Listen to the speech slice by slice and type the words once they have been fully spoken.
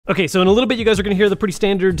Okay, so in a little bit you guys are going to hear the pretty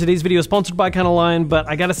standard today's video is sponsored by kind of line, but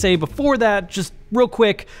I gotta say before that, just real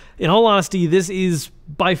quick, in all honesty, this is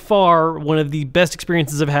by far one of the best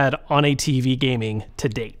experiences I've had on a TV gaming to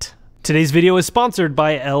date. Today's video is sponsored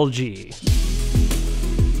by LG.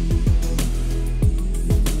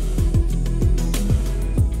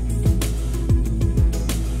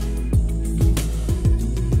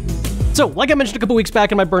 So, like I mentioned a couple weeks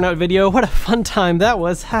back in my burnout video, what a fun time that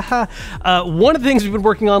was, haha. One of the things we've been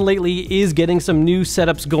working on lately is getting some new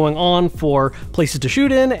setups going on for places to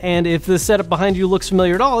shoot in, and if the setup behind you looks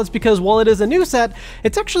familiar at all, it's because while it is a new set,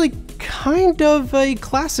 it's actually kind of a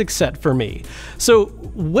classic set for me. So,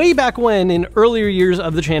 way back when, in earlier years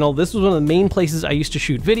of the channel, this was one of the main places I used to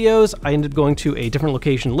shoot videos. I ended up going to a different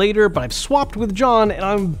location later, but I've swapped with John, and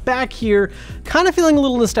I'm back here kind of feeling a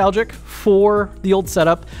little nostalgic for the old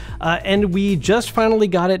setup. And we just finally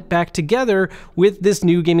got it back together with this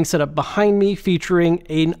new gaming setup behind me featuring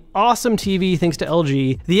an awesome TV thanks to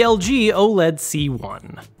LG, the LG OLED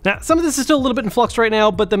C1. Now, some of this is still a little bit in flux right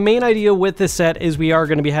now, but the main idea with this set is we are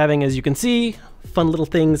going to be having, as you can see, fun little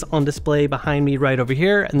things on display behind me right over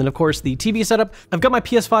here. And then of course the TV setup. I've got my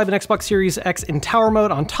PS5 and Xbox Series X in tower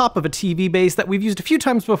mode on top of a TV base that we've used a few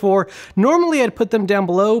times before. Normally I'd put them down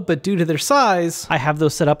below, but due to their size, I have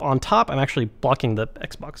those set up on top. I'm actually blocking the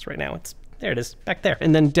Xbox right now. There it is, back there.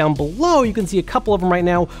 And then down below, you can see a couple of them right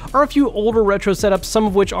now, are a few older retro setups, some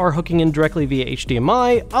of which are hooking in directly via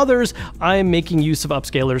HDMI. Others, I'm making use of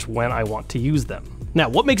upscalers when I want to use them. Now,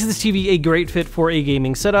 what makes this TV a great fit for a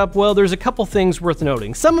gaming setup? Well, there's a couple things worth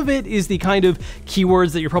noting. Some of it is the kind of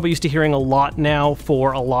keywords that you're probably used to hearing a lot now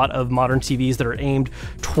for a lot of modern TVs that are aimed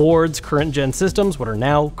towards current gen systems, what are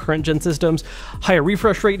now current gen systems. Higher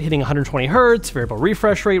refresh rate, hitting 120 hertz, variable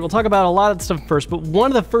refresh rate. We'll talk about a lot of stuff first, but one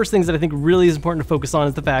of the first things that I think really is important to focus on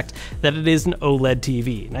is the fact that it is an OLED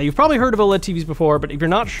TV. Now, you've probably heard of OLED TVs before, but if you're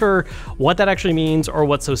not sure what that actually means or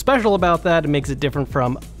what's so special about that and makes it different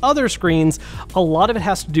from other screens, a lot of it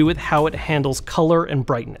has to do with how it handles color and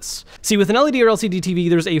brightness. See, with an LED or LCD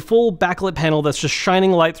TV, there's a full backlit panel that's just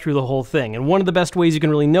shining light through the whole thing. And one of the best ways you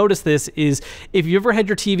can really notice this is if you ever had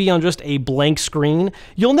your TV on just a blank screen,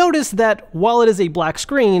 you'll notice that while it is a black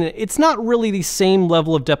screen, it's not really the same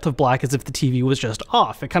level of depth of black as if the TV was just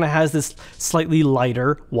off. It kind of has this slightly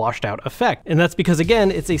lighter, washed out effect. And that's because,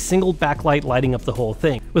 again, it's a single backlight lighting up the whole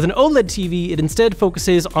thing. With an OLED TV, it instead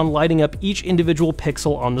focuses on lighting up each individual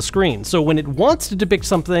pixel on the screen. So when it wants to depict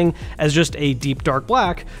something as just a deep dark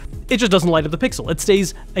black, it just doesn't light up the pixel. It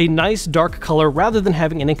stays a nice dark color rather than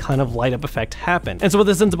having any kind of light up effect happen. And so what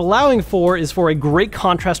this ends up allowing for is for a great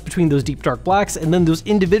contrast between those deep dark blacks and then those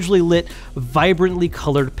individually lit, vibrantly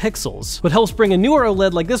colored pixels. What helps bring a newer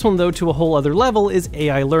OLED like this one though to a whole other level is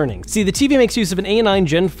AI learning. See, the TV makes use of an A9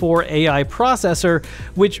 Gen 4 AI processor,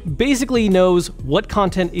 which basically knows what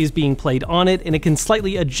content is being played on it, and it can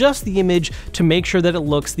slightly adjust the image to make sure that it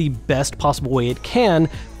looks the best possible way it can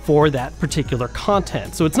for that particular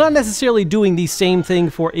content. So it's not necessarily doing the same thing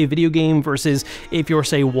for a video game versus if you're,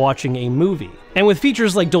 say, watching a movie. And with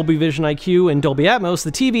features like Dolby Vision IQ and Dolby Atmos,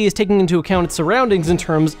 the TV is taking into account its surroundings in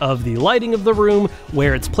terms of the lighting of the room,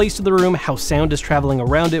 where it's placed in the room, how sound is traveling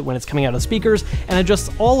around it when it's coming out of speakers, and adjusts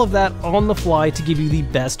all of that on the fly to give you the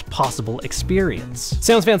best possible experience.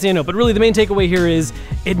 Sounds fancy, I know, but really the main takeaway here is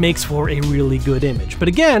it makes for a really good image. But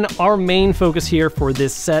again, our main focus here for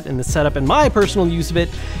this set and the setup and my personal use of it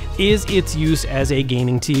is its use as a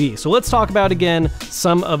gaming TV. So let's talk about, again,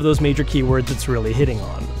 some of those major keywords it's really hitting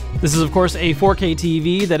on. This is, of course, a 4K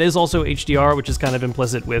TV that is also HDR, which is kind of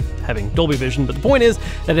implicit with having Dolby Vision, but the point is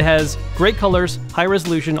that it has great colors, high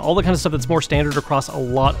resolution, all the kind of stuff that's more standard across a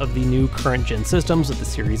lot of the new current gen systems with the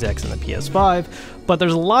Series X and the PS5, but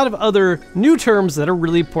there's a lot of other new terms that are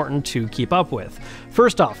really important to keep up with.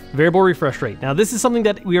 First off, variable refresh rate. Now, this is something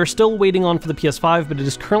that we are still waiting on for the PS5, but it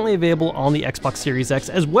is currently available on the Xbox Series X,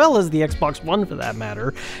 as well as the Xbox One for that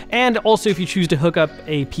matter. And also, if you choose to hook up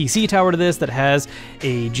a PC tower to this that has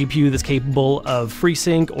a GPU that's capable of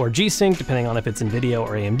FreeSync or G-Sync, depending on if it's NVIDIA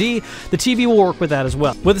or AMD, the TV will work with that as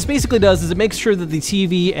well. What this basically does is it makes sure that the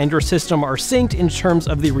TV and your system are synced in terms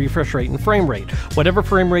of the refresh rate and frame rate. Whatever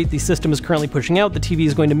frame rate the system is currently pushing out, the TV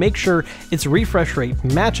is going to make sure its refresh rate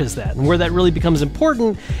matches that. And where that really becomes important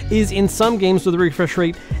is in some games where the refresh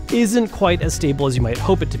rate isn't quite as stable as you might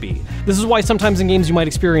hope it to be. This is why sometimes in games you might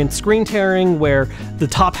experience screen tearing, where the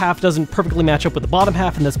top half doesn't perfectly match up with the bottom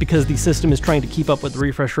half, and that's because the system is trying to keep up with the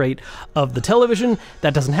refresh rate of the television.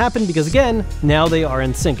 That doesn't happen because, again, now they are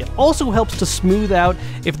in sync. It also helps to smooth out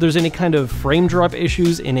if there's any kind of frame drop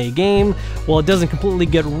issues in a game. While it doesn't completely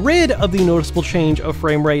get rid of the noticeable change of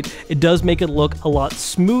frame rate, it does make it look a lot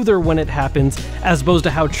smoother when it happens, as opposed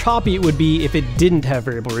to how choppy it would be if it didn't have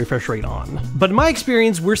variable refresh rate on. But in my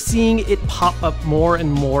experience, we're seeing it pop up more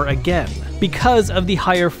and more again. Because of the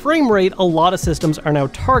higher frame rate, a lot of systems are now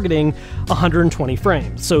targeting 120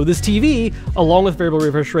 frames. So this TV, along with variable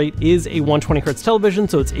refresh rate, is a 120Hz television,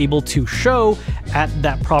 so it's able to show at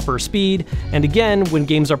that proper speed. And again, when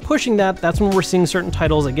games are pushing that, that's when we're seeing certain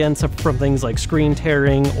titles, again, suffer from things like screen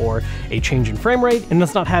tearing or a change in frame rate, and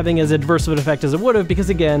that's not having as adverse of an effect as it would have because,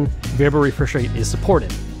 again, variable refresh rate is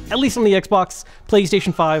supported. At least on the Xbox,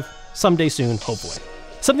 PlayStation 5, someday soon, hopefully.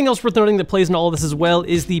 Something else worth noting that plays into all of this as well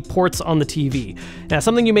is the ports on the TV. Now,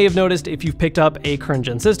 something you may have noticed if you've picked up a current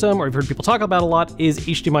gen system or you've heard people talk about a lot is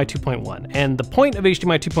HDMI 2.1. And the point of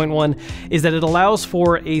HDMI 2.1 is that it allows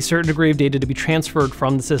for a certain degree of data to be transferred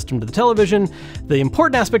from the system to the television. The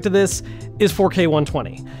important aspect of this is 4K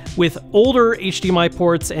 120. With older HDMI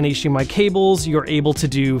ports and HDMI cables, you're able to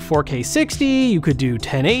do 4K 60, you could do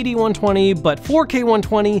 1080 120, but 4K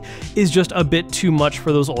 120 is just a bit too much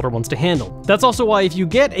for those older ones to handle. That's also why if you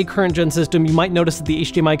get a current gen system, you might notice that the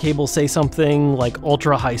HDMI cables say something like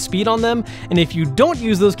ultra high speed on them, and if you don't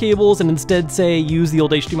use those cables and instead say use the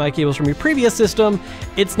old HDMI cables from your previous system,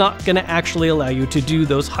 it's not going to actually allow you to do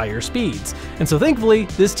those higher speeds. And so thankfully,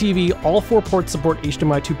 this TV, all 4 ports support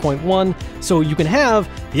HDMI 2.1, so you can have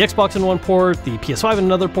the Xbox in one port, the PS5 in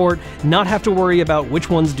another port, not have to worry about which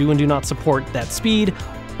ones do and do not support that speed.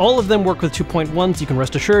 All of them work with 2.1, so you can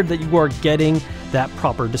rest assured that you are getting that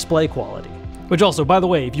proper display quality. Which also, by the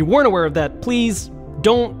way, if you weren't aware of that, please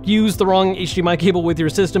don't use the wrong HDMI cable with your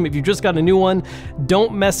system. If you just got a new one,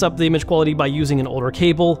 don't mess up the image quality by using an older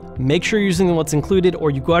cable. Make sure you're using what's included, or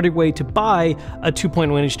you go out of your way to buy a 2.1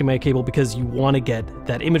 HDMI cable because you want to get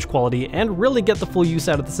that image quality and really get the full use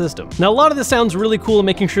out of the system. Now, a lot of this sounds really cool in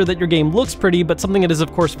making sure that your game looks pretty, but something that is,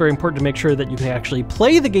 of course, very important to make sure that you can actually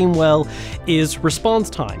play the game well is response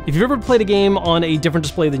time. If you've ever played a game on a different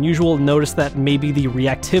display than usual and noticed that maybe the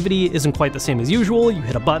reactivity isn't quite the same as usual, you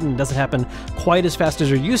hit a button, it doesn't happen quite as fast as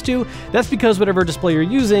you're used to, that's because whatever display you're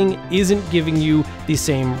using isn't giving you the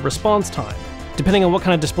same response time. Depending on what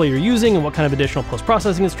kind of display you're using and what kind of additional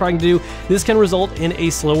post-processing it's trying to do, this can result in a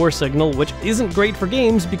slower signal, which isn't great for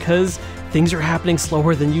games because things are happening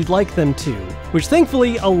slower than you'd like them to. Which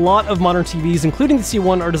thankfully, a lot of modern TVs, including the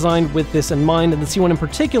C1, are designed with this in mind, and the C1 in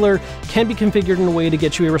particular can be configured in a way to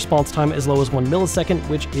get you a response time as low as 1 millisecond,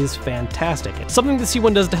 which is fantastic. Something the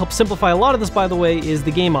C1 does to help simplify a lot of this, by the way, is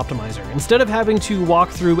the game optimizer. Instead of having to walk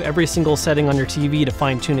through every single setting on your TV to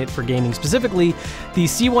fine-tune it for gaming specifically, the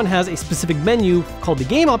C1 has a specific menu called the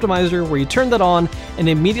game optimizer where you turn that on and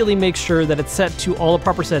immediately make sure that it's set to all the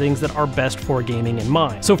proper settings that are best for gaming in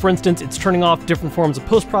mind. So for instance, it's turning off different forms of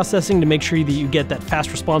post-processing to make sure that you get that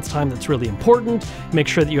fast response time that's really important, make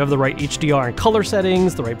sure that you have the right HDR and color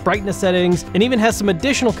settings, the right brightness settings, and even has some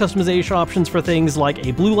additional customization options for things like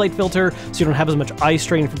a blue light filter so you don't have as much eye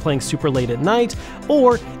strain for playing super late at night,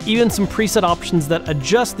 or even some preset options that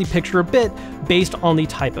adjust the picture a bit based on the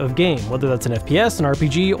type of game, whether that's an FPS, an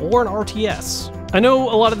RPG, or an RTS. I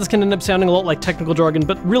know a lot of this can end up sounding a lot like technical jargon,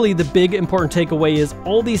 but really the big important takeaway is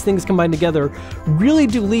all these things combined together really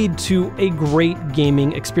do lead to a great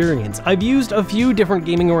gaming experience. I've used a few different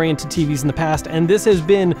gaming-oriented TVs in the past, and this has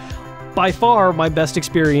been by far my best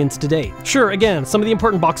experience to date. Sure, again, some of the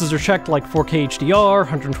important boxes are checked like 4K HDR,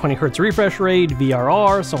 120Hz refresh rate,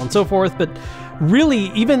 VRR, so on and so forth, but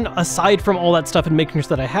really, even aside from all that stuff and making sure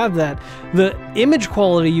that I have that, the image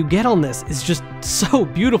quality you get on this is just so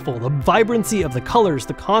beautiful. The vibrancy of the colors,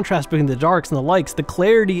 the contrast between the darks and the lights, the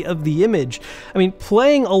clarity of the image. I mean,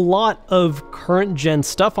 playing a lot of current gen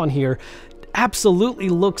stuff on here absolutely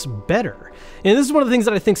looks better. And this is one of the things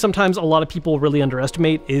that I think sometimes a lot of people really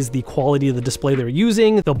underestimate is the quality of the display they're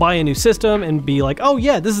using. They'll buy a new system and be like, oh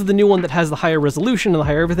yeah, this is the new one that has the higher resolution and the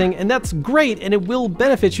higher everything, and that's great and it will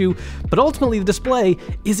benefit you, but ultimately the display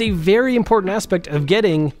is a very important aspect of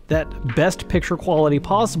getting that best picture quality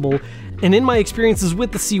possible. And in my experiences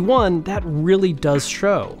with the C1, that really does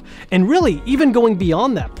show. And really, even going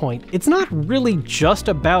beyond that point, it's not really just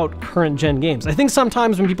about current gen games. I think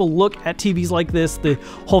sometimes when people look at TVs like this, the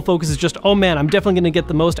whole focus is just, oh man, I'm definitely gonna get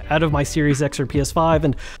the most out of my Series X or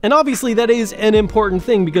PS5. And obviously that is an important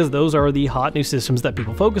thing because those are the hot new systems that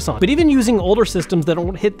people focus on. But even using older systems that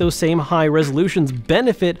don't hit those same high resolutions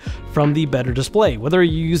benefit from the better display. Whether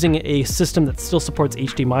you're using a system that still supports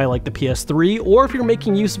HDMI like the PS3, or if you're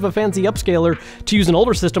making use of a fancy upscaler to use an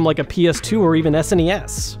older system like a PS2 or even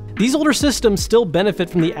SNES. These older systems still benefit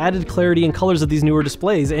from the added clarity and colors of these newer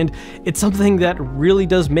displays, and it's something that really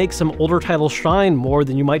does make some older titles shine more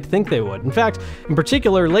than you might think they would. In fact, in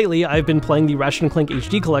particular, lately I've been playing the Ratchet & Clank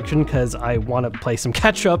HD collection because I want to play some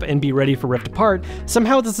catch-up and be ready for Rift Apart.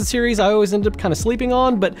 Somehow this is a series I always end up kind of sleeping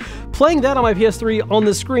on, but playing that on my PS3 on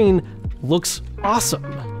the screen looks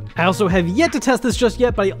awesome. I also have yet to test this just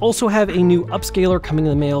yet, but I also have a new upscaler coming in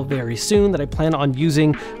the mail very soon that I plan on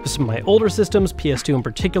using for some of my older systems. PS2 in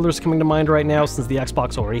particular is coming to mind right now since the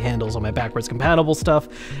Xbox already handles all my backwards compatible stuff,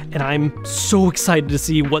 and I'm so excited to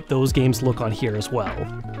see what those games look on here as well.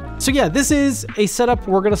 So yeah, this is a setup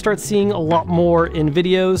we're going to start seeing a lot more in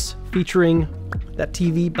videos featuring that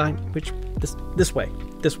TV behind,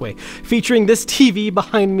 this way, featuring this TV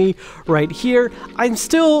behind me right here. I'm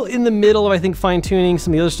still in the middle of, I think, fine-tuning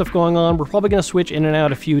some of the other stuff going on. We're probably going to switch in and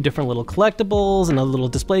out a few different little collectibles and other little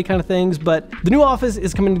display kind of things, but the new office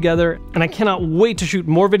is coming together, and I cannot wait to shoot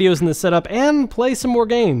more videos in this setup and play some more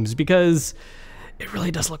games because it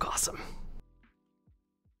really does look awesome.